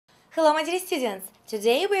Hello, my dear students!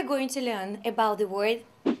 Today we are going to learn about the word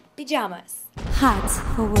pajamas, Hot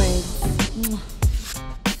for words.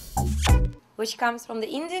 which comes from the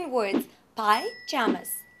Indian words pajamas.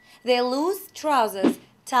 They're loose trousers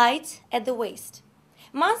tight at the waist.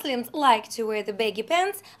 Muslims liked to wear the baggy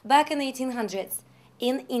pants back in the 1800s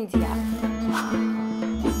in India.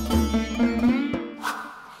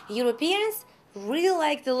 Europeans really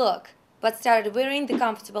liked the look, but started wearing the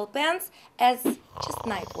comfortable pants as just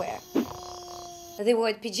nightwear. The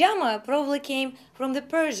word pajama probably came from the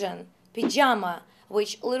Persian pajama,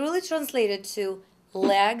 which literally translated to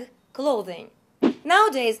leg clothing.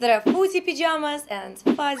 Nowadays there are footy pajamas and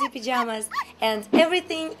fuzzy pajamas and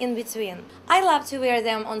everything in between. I love to wear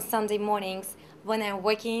them on Sunday mornings when I'm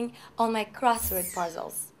working on my crossword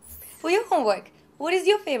puzzles. For your homework, what is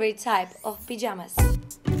your favorite type of pajamas?